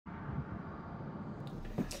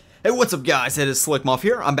Hey, what's up guys, it is Slickmuff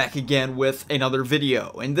here. I'm back again with another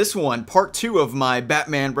video. In this one, part 2 of my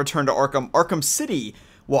Batman Return to Arkham City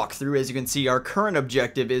walkthrough. As you can see, our current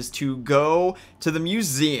objective is to go to the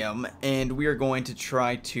museum and we are going to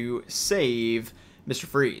try to save Mr.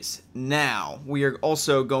 Freeze. Now, we are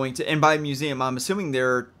also going to, and by museum, I'm assuming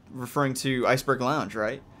they're referring to Iceberg Lounge,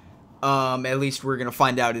 right? At least we're going to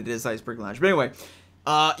find out it is Iceberg Lounge. But anyway,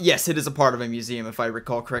 yes, it is a part of a museum if I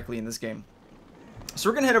recall correctly in this game. So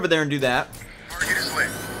we're gonna head over there and do that. Target is lit.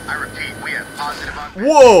 I repeat, we have positive on.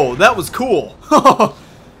 Whoa, that was cool.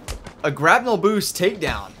 A grapnel boost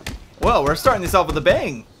takedown. Well, we're starting this off with a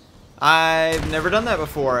bang. I've never done that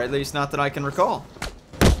before, at least not that I can recall.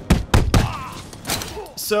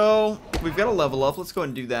 So we've got a level up. Let's go ahead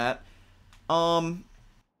and do that. Oh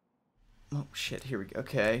shit, here we go.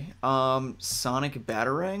 Okay. Sonic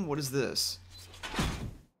Batarang? What is this?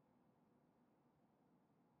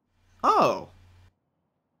 Oh.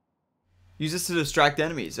 Use this to distract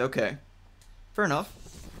enemies. Okay, fair enough.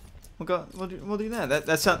 We'll go. We'll do that.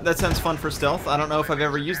 That sounds fun for stealth. I don't know if I've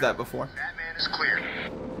ever used that before. Batman is clear.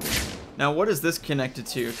 Now, what is this connected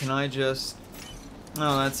to? Can I just?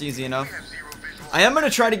 Oh, that's easy enough. I am gonna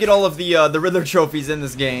try to get all of the Riddler trophies in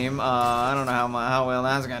this game. I don't know how well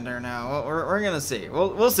that's gonna turn out. We're gonna see.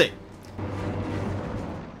 We'll see.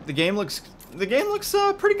 The game looks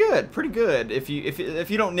pretty good. Pretty good. If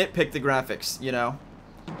you don't nitpick the graphics, you know.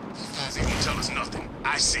 They won't tell us nothing.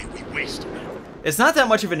 I say we waste. It's not that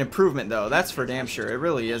much of an improvement, though. That's for damn sure. It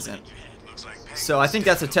really isn't. So I think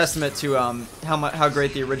that's a testament to how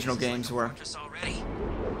great the original games were.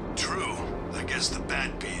 True. I guess the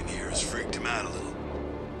bat being here has freaked him out a little.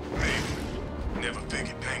 Maybe. Never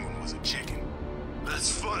figured Penguin was a chicken.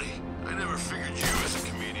 That's funny. I never figured you as a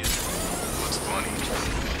comedian. What's funny?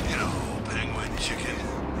 You know, Penguin, chicken.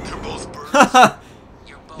 They're both birds.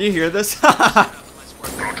 Do you hear this?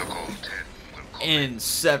 In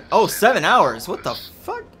 7 hours. What the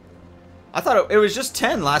fuck? I thought it was just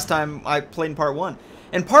 10 last time I played in part 1.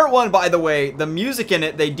 In part 1, by the way, the music in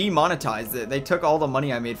it, they demonetized it. They took all the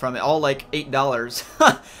money I made from it, all like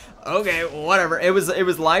 $8. Okay, whatever. It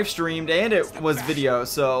was live streamed and it was video,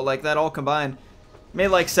 so like that all combined made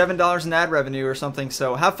like $7 in ad revenue or something.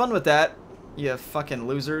 So have fun with that, you fucking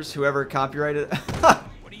losers, whoever copyrighted it.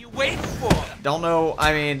 What are you waiting for? Don't know.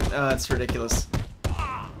 I mean, it's ridiculous.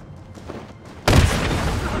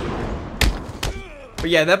 But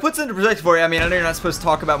yeah, that puts into perspective for you. I mean, I know you're not supposed to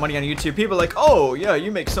talk about money on YouTube. People are like, oh, yeah,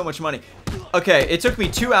 you make so much money. Okay, it took me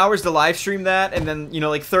 2 hours to live stream that, and then, you know,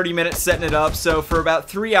 like 30 minutes setting it up. So for about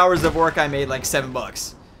 3 hours of work, I made like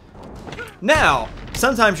 $7. Now,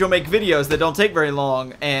 sometimes you'll make videos that don't take very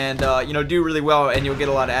long and, you know, do really well, and you'll get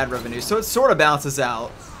a lot of ad revenue. So it sort of balances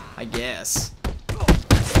out, I guess.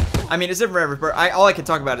 I mean, it's different for every person. All I can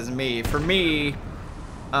talk about is me. For me,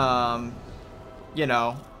 you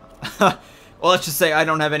know... Well, let's just say I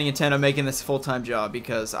don't have any intent of making this a full-time job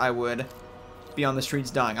because I would be on the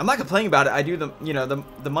streets dying. I'm not complaining about it. I do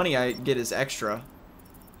the money I get is extra.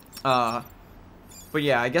 But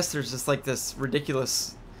yeah, I guess there's just like this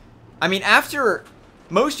ridiculous. I mean, after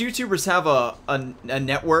most YouTubers have a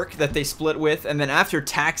network that they split with, and then after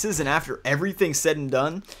taxes and after everything's said and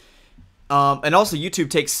done, and also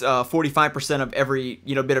YouTube takes 45% of every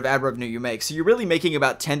bit of ad revenue you make. So you're really making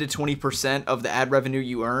about 10 to 20% of the ad revenue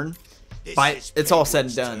you earn. It's all said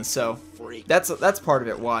and done, so that's part of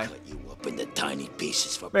it. Why? But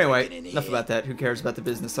anyway, enough about that. Who cares about the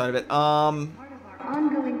business side of it?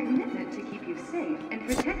 Ongoing commitment to keep you safe and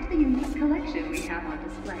protect the unique collection we have on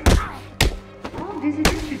display. All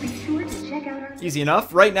visitors should be sure to check out our... Easy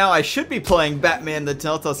enough. Right now, I should be playing Batman the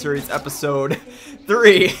Telltale Series Episode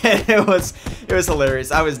 3, and it was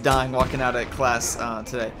hilarious. I was dying walking out of class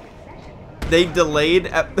today. They delayed.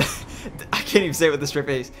 I can't even say it with a straight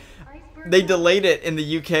face. They delayed it in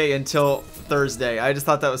the UK until Thursday. I just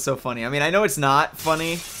thought that was so funny. I mean, I know it's not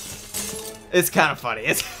funny. It's kind of funny.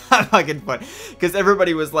 It's kind of fucking funny. Because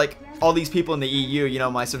everybody was like, all these people in the EU, you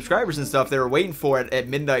know, my subscribers and stuff, they were waiting for it at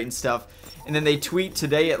midnight and stuff. And then they tweet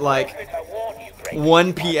today at like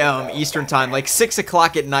 1 p.m. Eastern time, like 6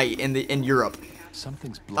 o'clock at night in Europe.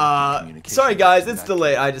 Something's blocking communication. Sorry guys, it's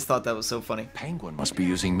delayed. I just thought that was so funny. Penguin must be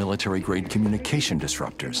using military-grade communication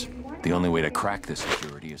disruptors. The only way to crack this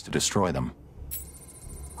security is to destroy them.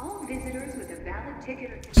 All visitors with a valid ticket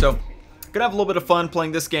or... So, gonna have a little bit of fun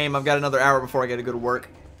playing this game. I've got another hour before I gotta go to work.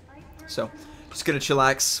 So, just gonna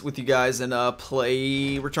chillax with you guys and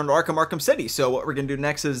play Return to Arkham City. So what we're gonna do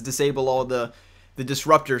next is disable all the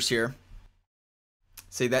disruptors here.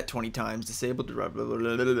 Say that 20 times. Disable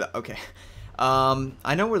disruptor. Okay.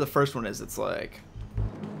 I know where the first one is. It's like...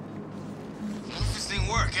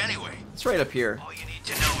 work anyway? It's right up here. All you need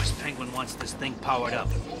to know is Penguin wants this thing powered up.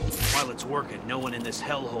 While it's working, no one in this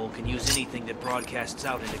hellhole can use anything that broadcasts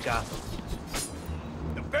out into Gotham.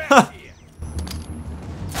 The bat here.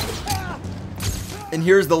 And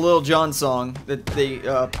here's the Lil Jon song that they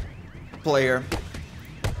play here.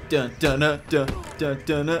 Dun dun dun dun dun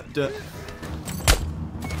dun dun.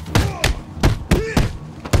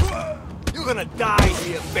 You're gonna die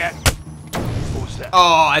here, bat. What was that?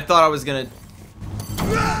 Oh, I thought I was gonna.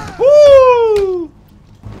 Woo!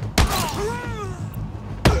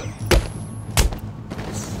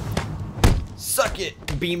 Suck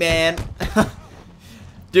it, B-Man.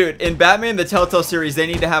 Dude, in Batman the Telltale series, they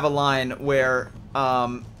need to have a line where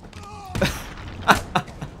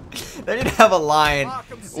they need to have a line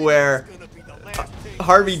where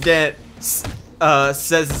Harvey Dent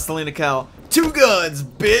says to Selena Kyle, "Two guns,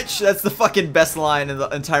 bitch!" That's the fucking best line in the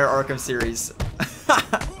entire Arkham series.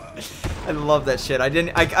 I love that shit. I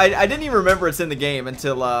didn't even remember it's in the game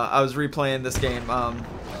until I was replaying this game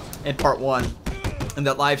in part 1 in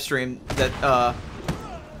that live stream that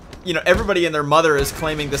you know, everybody and their mother is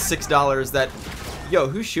claiming the $6 that, yo,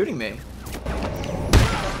 who's shooting me?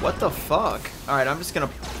 What the fuck? All right, I'm just gonna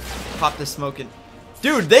pop this smoke in.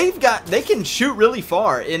 Dude, they can shoot really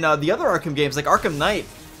far in the other Arkham games, like Arkham Knight.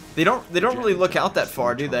 They don't really look out that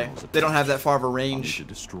far, do they? They don't have that far of a range. To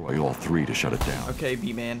destroy all three to shut it down. Okay,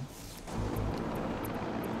 B-Man.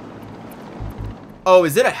 Oh,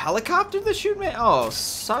 is it a helicopter that shoot me? Oh,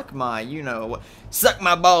 suck my, you know, suck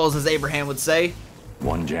my balls, as Abraham would say.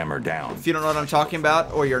 One jammer down. If you don't know what I'm talking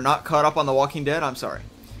about, or you're not caught up on The Walking Dead, I'm sorry.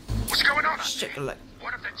 What's going on? Shit.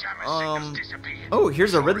 One of the jammers signals disappeared. Oh,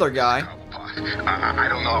 here's a Riddler guy. I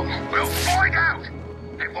don't know. We'll find out.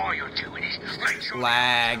 And while you're doing it, make sure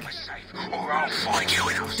Lag. you're safe, or I'll find you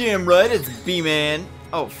in a... Damn right, it's B-Man.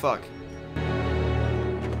 Oh, fuck.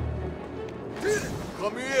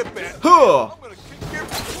 Come here, Bat. Huh. I'm gonna kick your...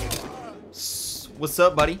 What's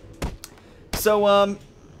up, buddy? So,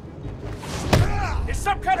 There's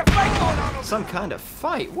some kind of fight going on over some kind of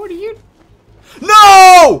fight? What are you...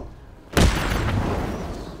 No!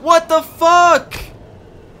 What the fuck?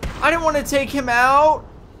 I didn't want to take him out.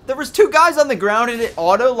 There was 2 guys on the ground and it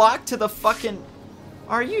auto-locked to the fucking...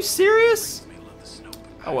 Are you serious?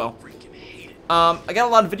 Oh, well. I got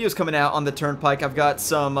a lot of videos coming out on the Turnpike. I've got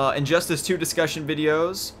some Injustice 2 discussion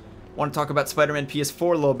videos. Want to talk about Spider-Man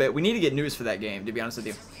PS4 a little bit. We need to get news for that game, to be honest with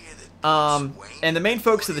you. And the main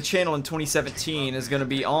focus of the channel in 2017 is going to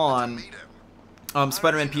be on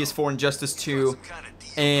Spider-Man PS4, Injustice 2,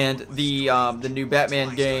 and the new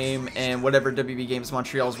Batman game, and whatever WB Games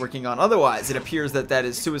Montreal is working on. Otherwise, it appears that that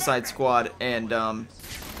is Suicide Squad and, oh,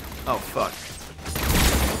 fuck.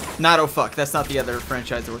 Not oh, fuck. That's not the other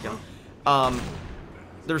franchise they're working on.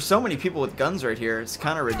 There's so many people with guns right here. It's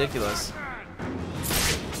kind of ridiculous.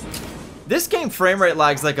 This game frame rate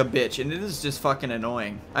lags like a bitch, and it is just fucking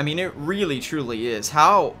annoying. I mean, it really, truly is.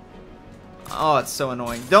 How? Oh, it's so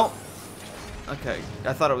annoying. Don't... Okay,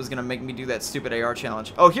 I thought it was gonna make me do that stupid AR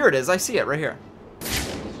challenge. Oh, here it is. I see it right here.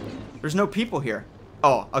 There's no people here.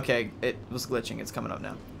 Oh, okay. It was glitching. It's coming up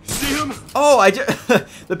now. See him? Oh,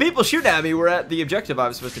 the people shooting at me were at the objective I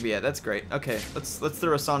was supposed to be at. That's great. Okay, let's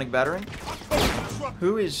throw a sonic battering.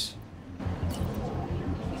 Who is...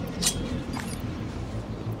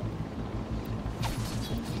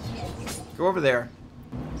 Go over there.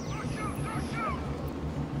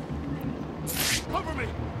 Cover me!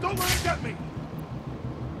 Don't let him get me!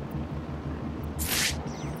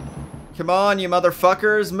 Come on, you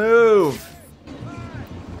motherfuckers, move!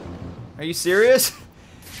 Are you serious?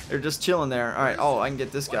 They're just chilling there. Alright, oh, I can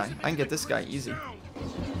get this guy. I can get this guy, easy.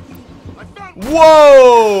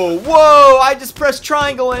 Whoa! Whoa! I just pressed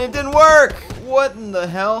triangle and it didn't work! What in the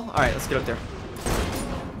hell? Alright, let's get up there.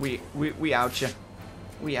 We out ya.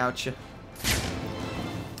 We out ya.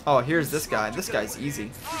 Oh, here's this guy. This guy's easy.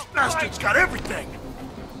 Bastard's got everything!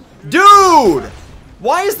 Dude!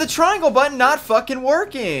 Why is the triangle button not fucking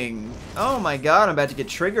working? Oh my god, I'm about to get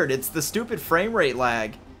triggered. It's the stupid frame rate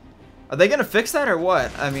lag. Are they gonna fix that or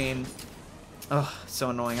what? I mean... Ugh, so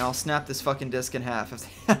annoying. I'll snap this fucking disc in half.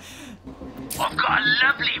 I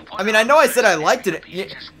mean, I know I said I liked it.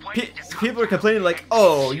 People are complaining like,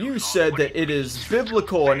 oh, you said that it is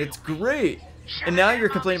biblical and it's great. And now you're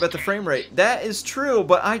complaining about the frame rate. That is true,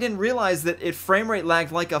 but I didn't realize that it frame rate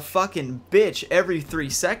lagged like a fucking bitch every 3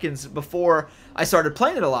 seconds before I started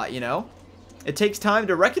playing it a lot, you know? It takes time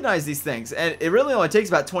to recognize these things, and it really only takes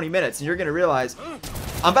about 20 minutes, and you're gonna realize,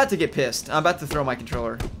 I'm about to get pissed. I'm about to throw my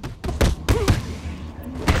controller.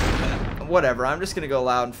 Whatever, I'm just gonna go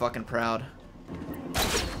loud and fucking proud.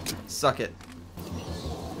 Suck it.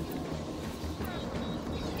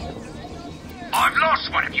 I'm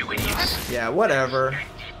lost one of you idiots. Yeah, whatever.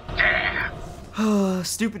 There.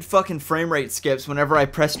 Stupid fucking frame rate skips whenever I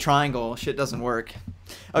press triangle. Shit doesn't work.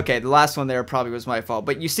 Okay, the last one there probably was my fault.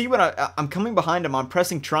 But you see when I'm coming behind him, I'm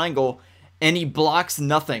pressing triangle, and he blocks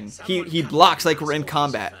nothing. He blocks like we're in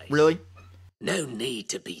combat. Really? No need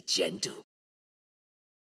to be gentle.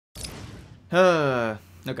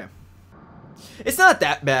 Okay. It's not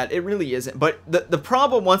that bad. It really isn't. But the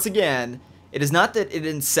problem, once again, it is not that it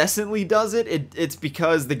incessantly does it. It's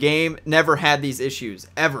because the game never had these issues.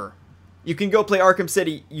 Ever. You can go play Arkham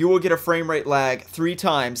City, you will get a frame rate lag 3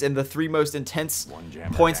 times in the 3 most intense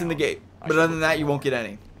points in the game. But other than that, you won't get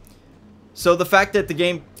any. So the fact that the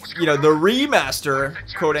game, you know, the remaster,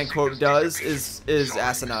 quote unquote, does is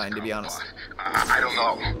asinine, to be honest. I don't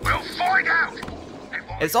know. We'll find out.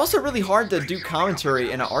 It's also really hard to do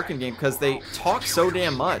commentary in an Arkham game because they talk so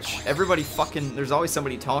damn much. Everybody fucking, there's always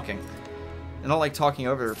somebody talking. I don't like talking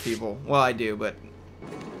over people. Well, I do, but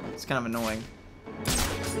it's kind of annoying.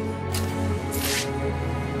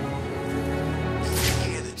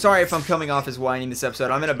 Sorry if I'm coming off as whining this episode.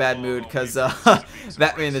 I'm in a bad mood because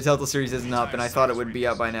Batman the Telltale series isn't up, and I thought it would be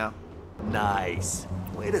up by now. Nice.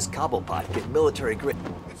 Where does Cobblepot get military grade?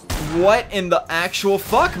 What in the actual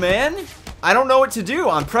fuck, man? I don't know what to do.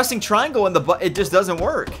 I'm pressing triangle and it just doesn't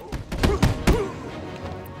work.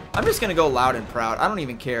 I'm just gonna go loud and proud. I don't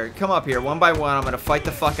even care. Come up here, one by one. I'm gonna fight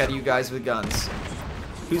the fuck out of you guys with guns.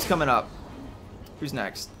 Who's coming up? Who's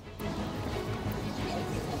next?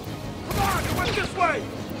 Come on, it went this way.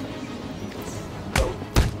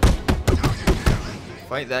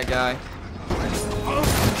 Fight that guy.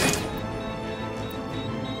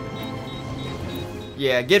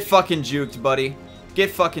 Yeah, get fucking juked, buddy.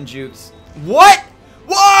 Get fucking juked. What?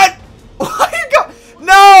 What? Why you go?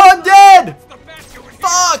 No, I'm dead!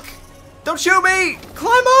 Fuck! Don't shoot me!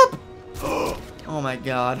 Climb up! Oh my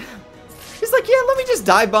god. He's like, yeah, let me just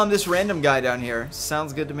dive bomb this random guy down here.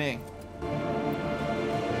 Sounds good to me.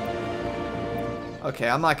 Okay,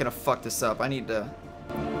 I'm not gonna fuck this up. I need to...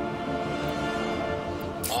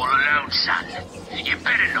 All alone, son. You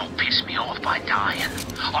better not piss me off by dying.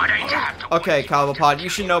 I'd hate to have to... Okay, Cobblepot, you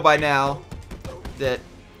should know by now that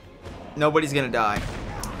nobody's gonna die.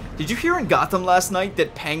 Did you hear in Gotham last night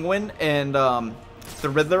that Penguin and the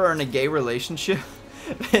Riddler are in a gay relationship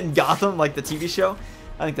in Gotham, like the TV show?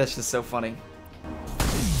 I think that's just so funny.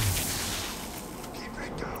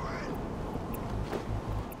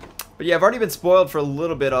 But yeah, I've already been spoiled for a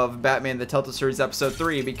little bit of Batman the Telltale series episode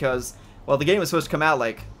 3 because, well, the game was supposed to come out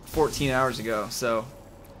like 14 hours ago, so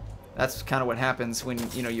that's kind of what happens when,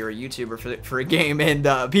 you know, you're a YouTuber for a game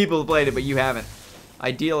and people have played it but you haven't.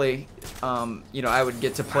 Ideally, you know, I would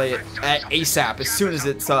get to play it at ASAP as soon as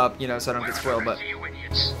it's up, you know, so I don't get spoiled, but...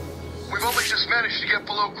 We've only just managed to get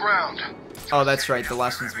below ground. Oh, that's right, the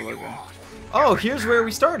last one's below ground. Oh, here's where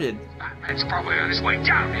we started. Batman's probably on his way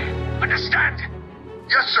down. Understand?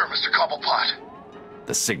 Yes, sir, Mr. Cobblepot.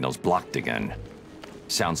 The signal's blocked again.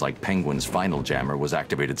 Sounds like Penguin's final jammer was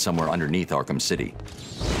activated somewhere underneath Arkham City.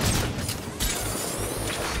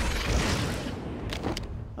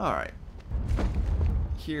 Alright.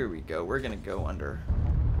 Here we go. We're gonna go under.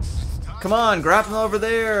 Come on, grab them over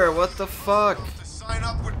there. What the fuck?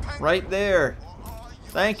 Right there.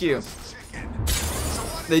 Thank you.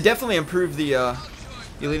 They definitely improved the,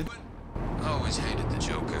 you leaving? Always hated the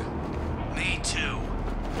Joker. Me too.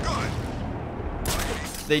 Good.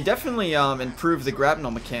 They definitely, improved the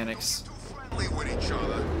grapnel mechanics. Friendly with each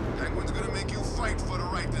other. Penguin's gonna make you fight for the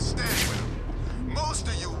right to stand with him. Most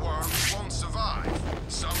of you worms won't survive.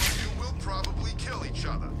 Some of you will probably kill each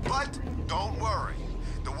other. But don't worry.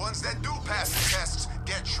 The ones that do pass the tests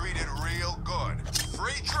get treated real good.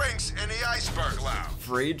 Free drinks in the Iceberg Lounge.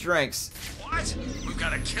 Free drinks. What? We've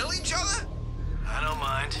gotta kill each other? I don't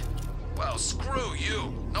mind. Well, screw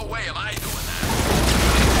you. No way am I doing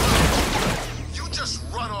that. You just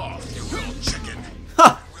run off, you little chicken.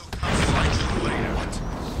 Ha! We'll come find you later.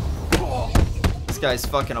 This guy's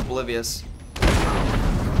fucking oblivious.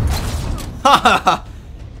 Ha ha ha!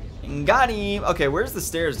 Got him. Okay, where's the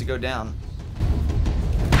stairs to go down?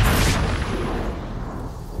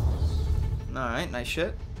 Alright, nice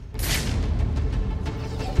shit.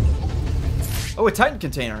 Oh, a Titan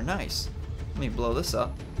container. Nice. Let me blow this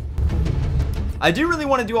up. I do really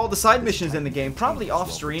want to do all the side missions in the game, probably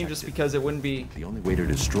off stream just because it wouldn't be... The only way to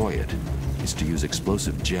destroy it is to use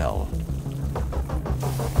explosive gel.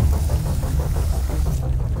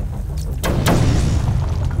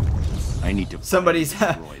 I need to... Somebody's...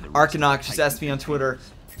 Arkanox just asked me on Twitter,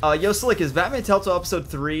 yo, Slick, is Batman Telltale Episode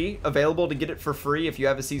 3 available to get it for free if you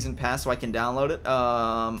have a season pass so I can download it?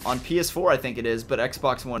 On PS4, I think it is, but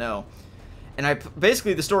Xbox One, no. And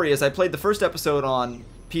basically the story is I played the first episode on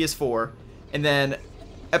PS4, and then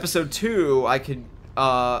episode 2 I could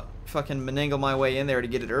fucking finagle my way in there to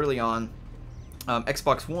get it early on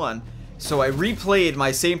Xbox One. So I replayed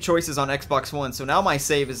my same choices on Xbox One. So now my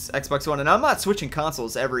save is Xbox One, and I'm not switching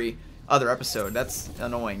consoles every other episode. That's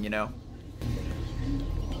annoying, you know.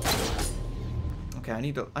 Okay, I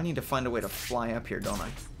need to find a way to fly up here, don't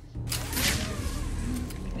I?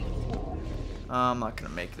 I'm not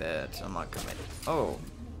gonna make that. I'm not gonna make it. Oh,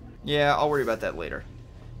 yeah, I'll worry about that later.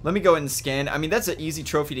 Let me go ahead and scan. I mean, that's an easy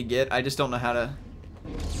trophy to get. I just don't know how to.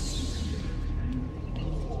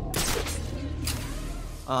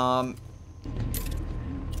 Come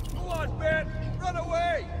on, Ben, run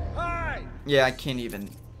away! Hi. Yeah, I can't even.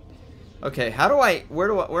 Okay, how do I?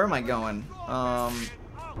 Where am I going?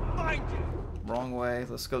 Wrong way.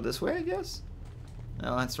 Let's go this way, I guess.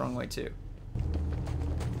 No, that's the wrong way too.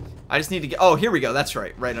 I just need to get. Oh, here we go. That's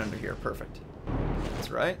right. Right under here. Perfect. That's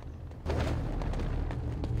right.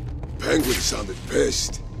 Penguin sounded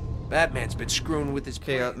pissed. Batman's been screwing with his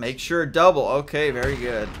plans. Okay, make sure double. Okay, very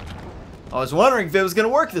good. I was wondering if it was gonna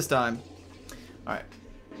work this time. All right.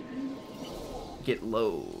 Get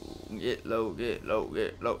low. Get low. Get low.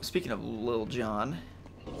 Get low. Speaking of Lil Jon,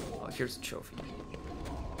 oh, here's the trophy.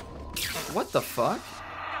 What the fuck?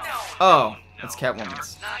 Oh, that's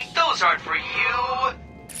Catwoman's. Those aren't for you.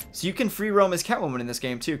 So you can free roam as Catwoman in this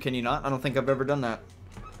game too, can you not? I don't think I've ever done that.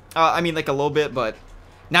 I mean, like a little bit, but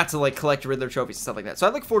not to like collect Riddler trophies and stuff like that. So I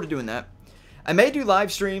look forward to doing that. I may do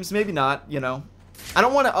live streams, maybe not, you know. I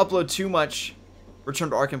don't want to upload too much Return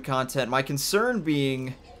to Arkham content. My concern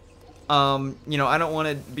being, you know, I don't want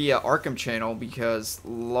to be an Arkham channel because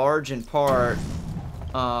large in part,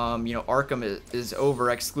 you know, Arkham is over,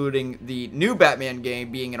 excluding the new Batman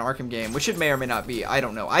game being an Arkham game, which it may or may not be. I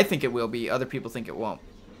don't know. I think it will be. Other people think it won't.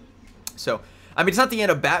 So, I mean, it's not the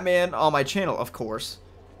end of Batman on my channel, of course.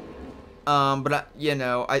 But you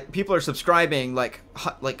know, people are subscribing like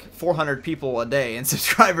 400 people a day and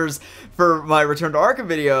subscribers for my Return to Arkham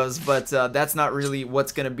videos, but that's not really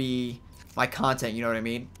what's gonna be my content. You know what I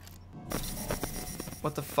mean?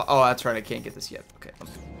 What the fuck? Oh, that's right. I can't get this yet. Okay.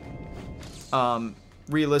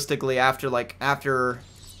 Realistically, after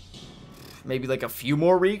maybe like a few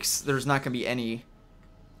more weeks, there's not gonna be any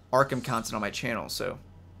Arkham content on my channel. So,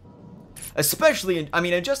 especially, I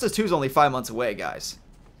mean, Injustice 2 is only 5 months away, guys.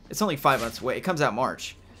 It's only 5 months away. It comes out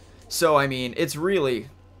March. So, I mean, it's really...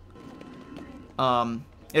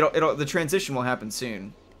 the transition will happen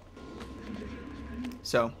soon.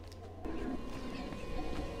 So...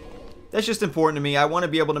 that's just important to me. I want to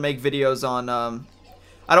be able to make videos on...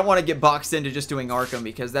 I don't want to get boxed into just doing Arkham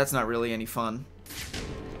because that's not really any fun.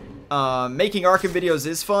 Making Arkham videos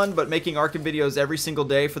is fun, but making Arkham videos every single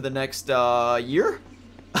day for the next year?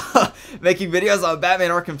 Making videos on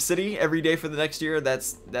Batman Arkham City every day for the next year, that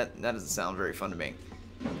doesn't sound very fun to me.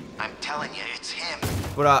 I'm telling you, it's him.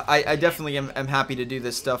 But I definitely am happy to do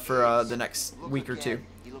this stuff for the next week or two.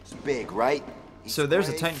 He looks big, right? So there's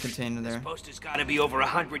a Titan container there. This poster's gotta be over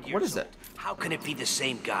 100 years What is old. that? How can it be the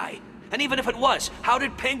same guy? And even if it was, how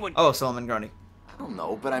did Penguin... Oh, Solomon Grundy. I don't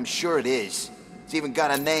know, but I'm sure it is. It's even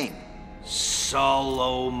got a name.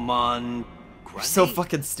 Solomon Grundy? So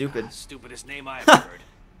fucking stupid. Stupidest name I ever heard.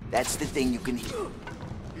 That's the thing you can hear.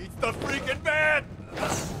 He's the freaking man!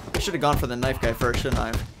 I should have gone for the knife guy first, shouldn't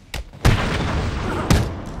I?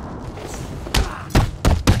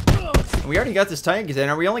 We already got this Titan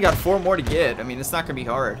container. We only got 4 more to get. I mean, it's not going to be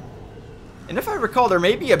hard. And if I recall, there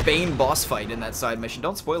may be a Bane boss fight in that side mission.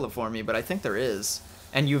 Don't spoil it for me, but I think there is.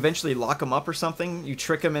 And you eventually lock him up or something. You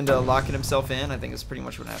trick him into locking himself in. I think it's pretty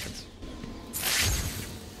much what happens.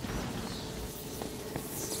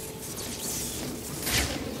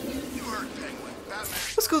 You heard Penguin. Batman.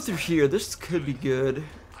 Let's go through here. This could be good.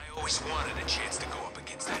 I always wanted a chance to go up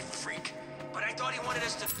against that freak. But I thought he wanted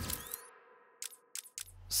us to...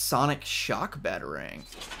 Sonic Shock Batarang.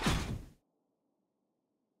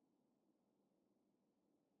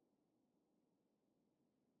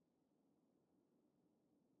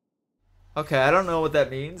 Okay, I don't know what that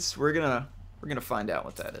means. We're gonna find out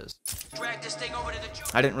what that is. Drag this thing over to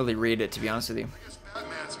the... I didn't really read it, to be honest with you. I guess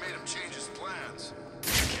Batman's made him change his plans.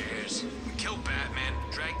 Who cares? We kill Batman,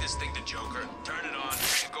 drag this thing to Joker, turn it on,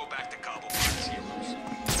 and go back to Cobblepot as heroes.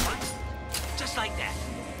 What? Just like that.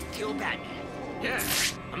 Kill Batman. Yeah,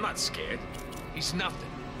 I'm not scared. He's nothing.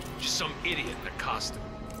 Just some idiot in a costume.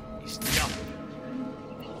 He's nothing.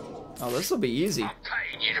 Oh, this will be easy. I'm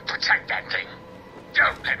paying you to protect that thing.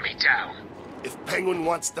 Don't let me down. If Penguin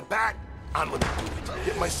wants the bat, I'm gonna do it.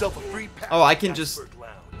 Get myself a free pass. Oh, I can just...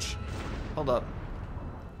 Lounge. Hold up.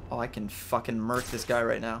 Oh, I can fucking murk this guy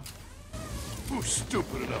right now. Who's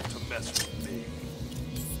stupid enough to mess with me?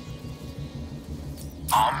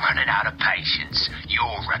 I'm running out of patience. You're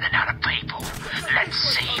running out of people. Let's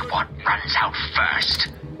see what runs out first.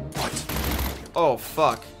 What? Oh,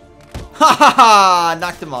 fuck. Ha ha ha!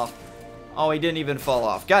 Knocked him off. Oh, he didn't even fall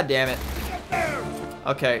off. God damn it.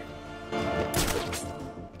 Okay.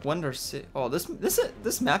 Wonder City. Oh,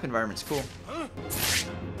 this map environment's cool.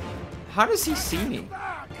 How does he see me?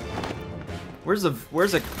 Where's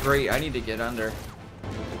a grate? I need to get under.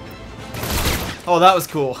 Oh, that was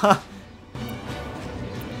cool. Huh.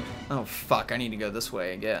 Oh fuck, I need to go this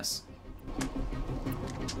way, I guess.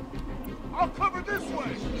 I'll cover this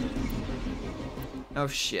way. Oh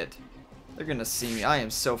shit. They're gonna see me. I am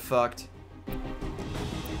so fucked.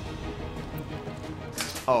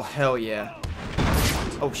 Oh hell yeah.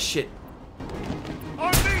 Oh shit.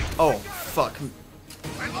 Oh fuck.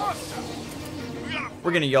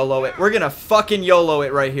 We're gonna YOLO it. We're gonna fucking YOLO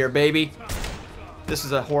it right here, baby. This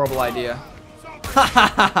is a horrible idea.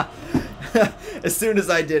 As soon as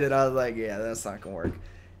I did it, I was like, yeah, that's not gonna work.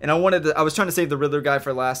 And I was trying to save the Riddler guy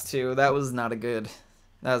for last too. That was not a good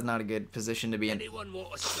position to be in.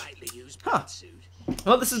 Huh.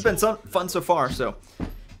 Well, this has been fun so far, so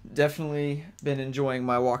definitely been enjoying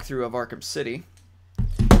my walkthrough of Arkham City.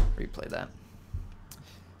 Replay that.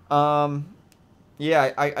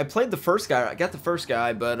 Yeah, I played the first guy. I got the first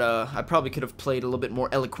guy, but I probably could have played a little bit more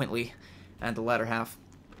eloquently at the latter half.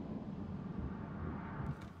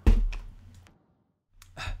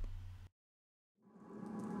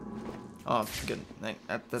 Oh, good.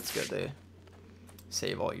 That's good. They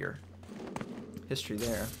save all your history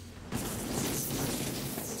there.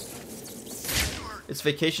 It's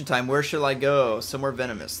vacation time. Where shall I go? Somewhere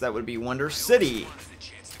venomous. That would be Wonder City.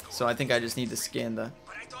 So I think I just need to scan the...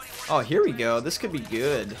 Oh, here we go. This could be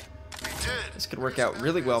good. This could work out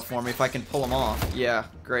really well for me if I can pull them off. Yeah,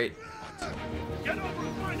 great.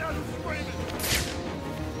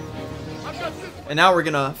 And now we're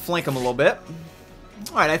gonna flank them a little bit.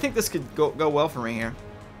 Alright, I think this could go well for me here.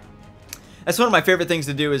 That's one of my favorite things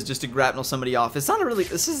to do, is just to grapnel somebody off. It's not a really...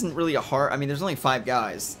 This isn't really a hard... I mean, there's only 5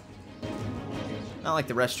 guys. Not like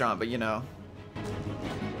the restaurant, but you know.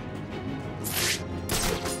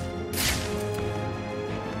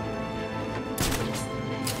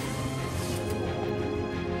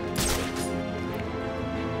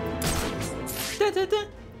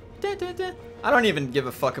 I don't even give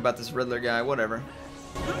a fuck about this Riddler guy. Whatever.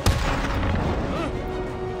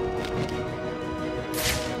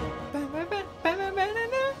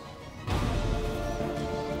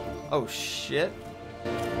 Oh shit.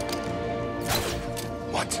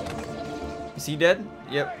 What? Is he dead?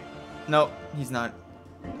 Yep. No, he's not.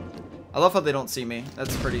 I love how they don't see me.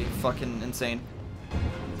 That's pretty fucking insane.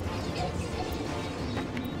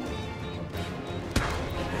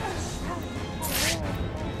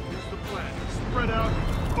 Spread out.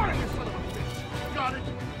 Fire, you son of a bitch. Got it.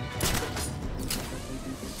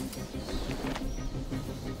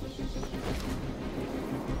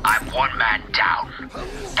 I'm one man down.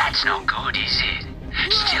 That's not good, is it?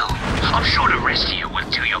 Still, I'm sure the rest of you will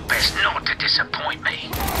do your best not to disappoint me.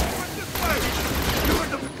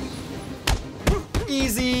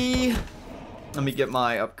 Easy. Let me get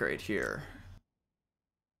my upgrade here.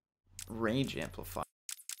 Range amplifier.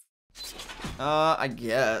 I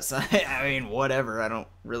guess. I mean, whatever. I don't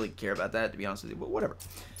really care about that, to be honest with you, but whatever.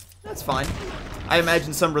 That's fine. I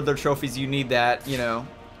imagine some Riddler trophies you need that, you know.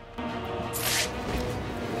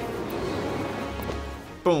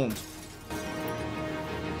 Boom.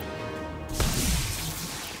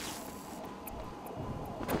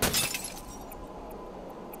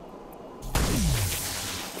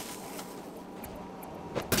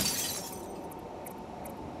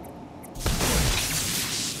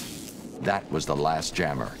 That was the last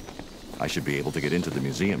jammer. I should be able to get into the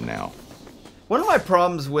museum now. One of my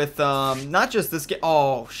problems with not just this game.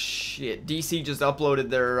 Oh shit! DC just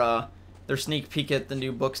uploaded their sneak peek at the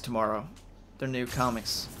new books tomorrow, their new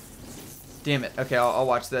comics. Damn it! Okay, I'll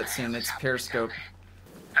watch that soon. It's Periscope.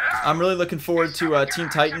 I'm really looking forward to Teen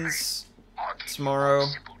Titans tomorrow.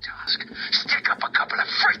 Stick up a couple of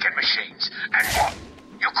freaking machines, and what?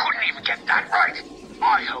 You couldn't even get that right.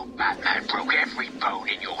 I hope Batman broke every bone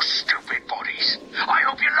in your stupid bodies. I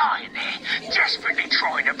hope you're lying there, desperately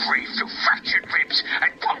trying to breathe through fractured ribs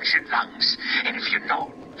and punctured lungs. And if you're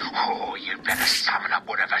not, oh, you'd better summon up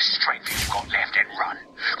whatever strength you've got left and run.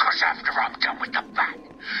 Because after I'm done with the Bat,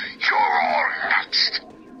 you're all next.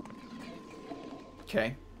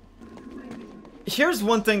 Okay. Here's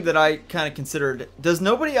one thing that I kind of considered. Does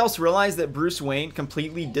nobody else realize that Bruce Wayne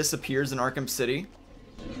completely disappears in Arkham City?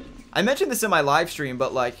 I mentioned this in my live stream,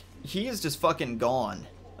 but like, he is just fucking gone.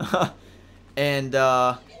 And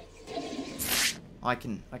I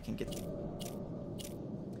can get.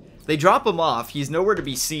 They drop him off. He's nowhere to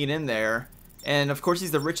be seen in there, and of course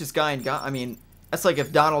he's the richest guy in I mean, that's like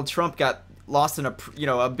if Donald Trump got lost in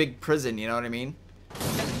a big prison. You know what I mean?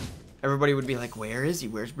 Everybody would be like, "Where is he?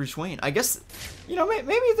 Where's Bruce Wayne?" I guess,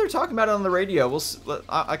 maybe they're talking about it on the radio.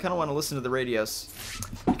 I kind of want to listen to the radios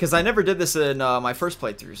because I never did this in my first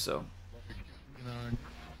playthrough. So.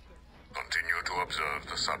 Continue to observe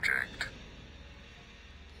the subject.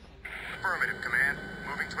 Affirmative, Command.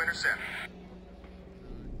 Moving to intercept.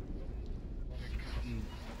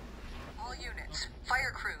 All units,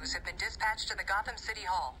 fire crews have been dispatched to the Gotham City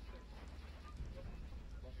Hall.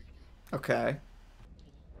 Okay.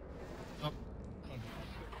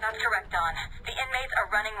 That's correct, Don. The inmates are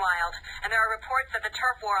running wild, and there are reports that the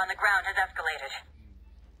turf war on the ground has escalated.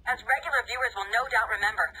 As regular viewers will no doubt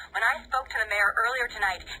remember, when I spoke to the mayor earlier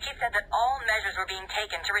tonight, he said that all measures were being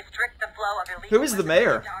taken to restrict the flow of illegal... Who is the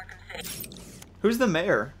mayor? into Arkham City. Who's the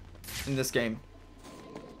mayor in this game?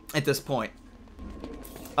 At this point.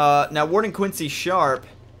 Now Warden Quincy Sharp.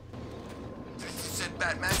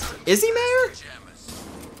 Is he mayor?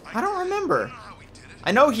 I don't remember.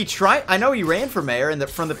 I know he tried. I know he ran for mayor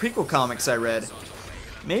from the prequel comics I read.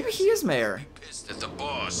 Maybe he is mayor. Pissed at the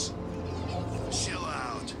boss. Chill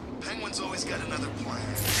out. Penguin's always got another plan.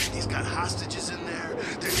 He's got hostages in there.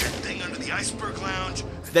 There's that thing under the iceberg lounge.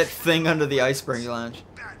 That thing under the iceberg lounge.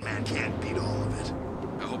 Batman can't beat all of it.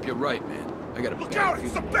 I hope you're right, man. I gotta Look out!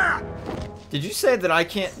 It's a bat! Did you say that I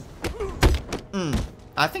can't?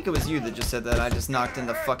 I think it was you that just said that. I just knocked in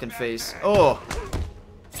the fucking face. Oh.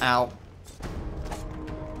 Ow.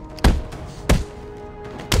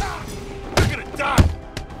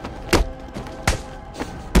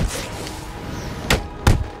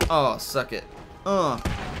 Oh, suck it. Ow.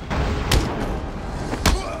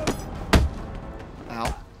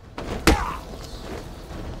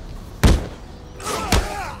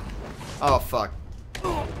 Oh, fuck.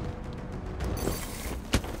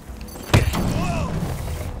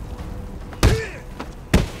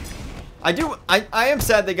 I am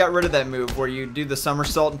sad they got rid of that move where you do the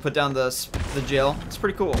somersault and put down the jail. It's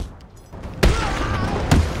pretty cool.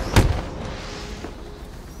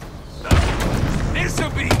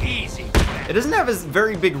 This'll be easy. It doesn't have a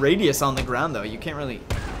very big radius on the ground though. You can't really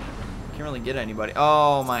get anybody.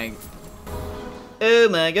 Oh my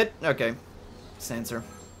god. Okay. Censor.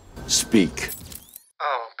 Speak.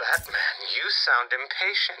 Oh, Batman, you sound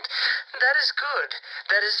impatient. That is good.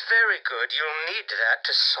 That is very good. You'll need that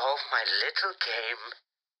to solve my little game.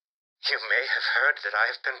 You may have heard that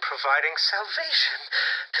I have been providing salvation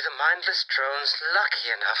to the mindless drones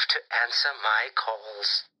lucky enough to answer my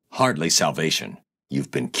calls. Hardly salvation.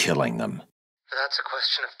 You've been killing them. That's a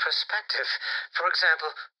question of perspective. For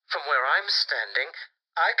example, from where I'm standing,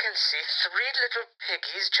 I can see 3 little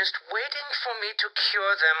piggies just waiting for me to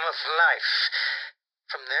cure them of life.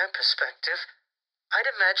 From their perspective, I'd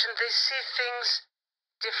imagine they see things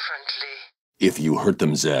differently. If you hurt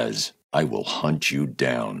them, Zez, I will hunt you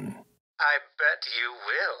down. I bet you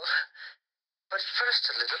will. But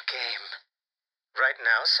first, a little game. Right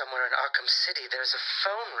now, somewhere in Arkham City, there's a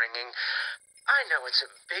phone ringing. I know it's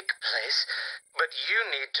a big place, but you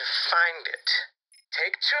need to find it.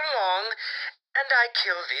 Take too long, and I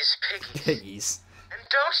kill these piggies. Piggies. And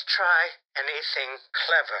don't try anything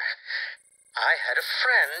clever. I had a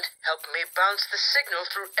friend help me bounce the signal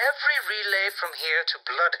through every relay from here to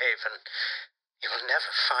Bloodhaven. You'll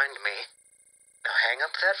never find me. Now hang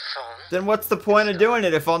up that phone. Then what's the point of doing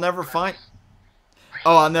it if I'll never find...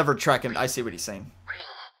 Oh, I'll never track him. I see what he's saying.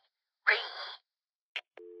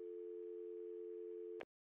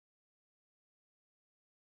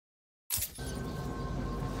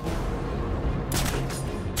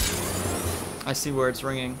 I see where it's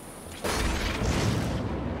ringing.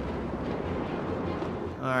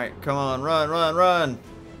 Alright, come on, run, run, run!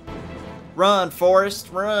 Run, Forrest,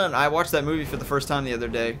 run! I watched that movie for the first time the other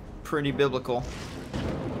day. Pretty biblical.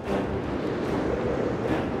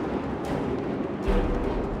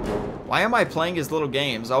 Why am I playing his little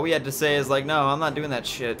games? All we had to say is like, no, I'm not doing that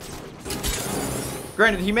shit.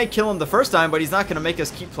 Granted, he may kill him the first time, but he's not going to make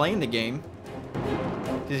us keep playing the game.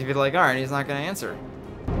 Because he'd be like, alright, he's not going to answer.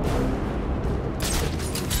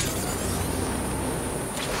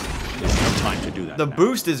 Time to do that. The now.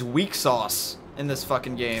 boost is weak sauce in this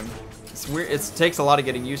fucking game. It's weird. It takes a lot of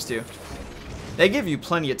getting used to. They give you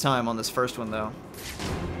plenty of time on this first one, though.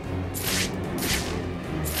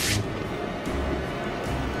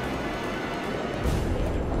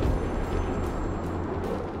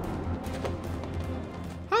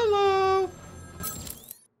 Hello.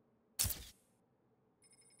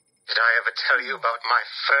 Did I ever tell you about my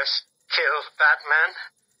first kill Batman?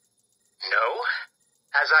 No?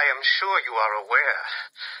 As I am sure you are aware,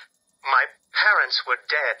 my parents were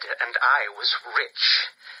dead and I was rich.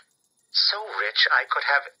 So rich I could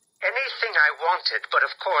have anything I wanted, but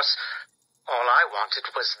of course, all I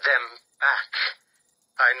wanted was them back.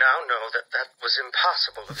 I now know that that was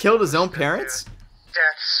impossible. He killed his own parents?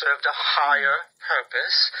 Death served a higher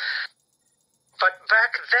purpose. But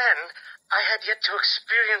back then, I had yet to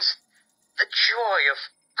experience the joy of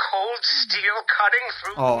cold steel cutting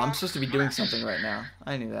through. Oh, I'm supposed to be doing something right now.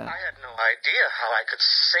 I knew that. I had no idea how I could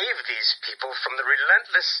save these people from the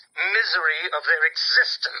relentless misery of their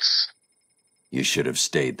existence. You should have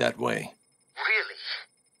stayed that way. Really?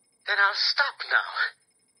 Then I'll stop now.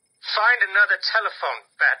 Find another telephone,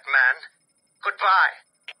 Batman. Goodbye.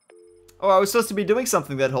 Oh, I was supposed to be doing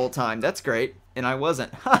something that whole time. That's great. And I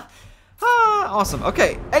wasn't. Ha! Ah, awesome.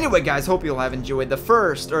 Okay. Anyway, guys, hope you'll have enjoyed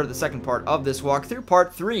the second part of this walkthrough.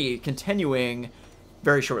 Part 3 continuing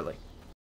very shortly.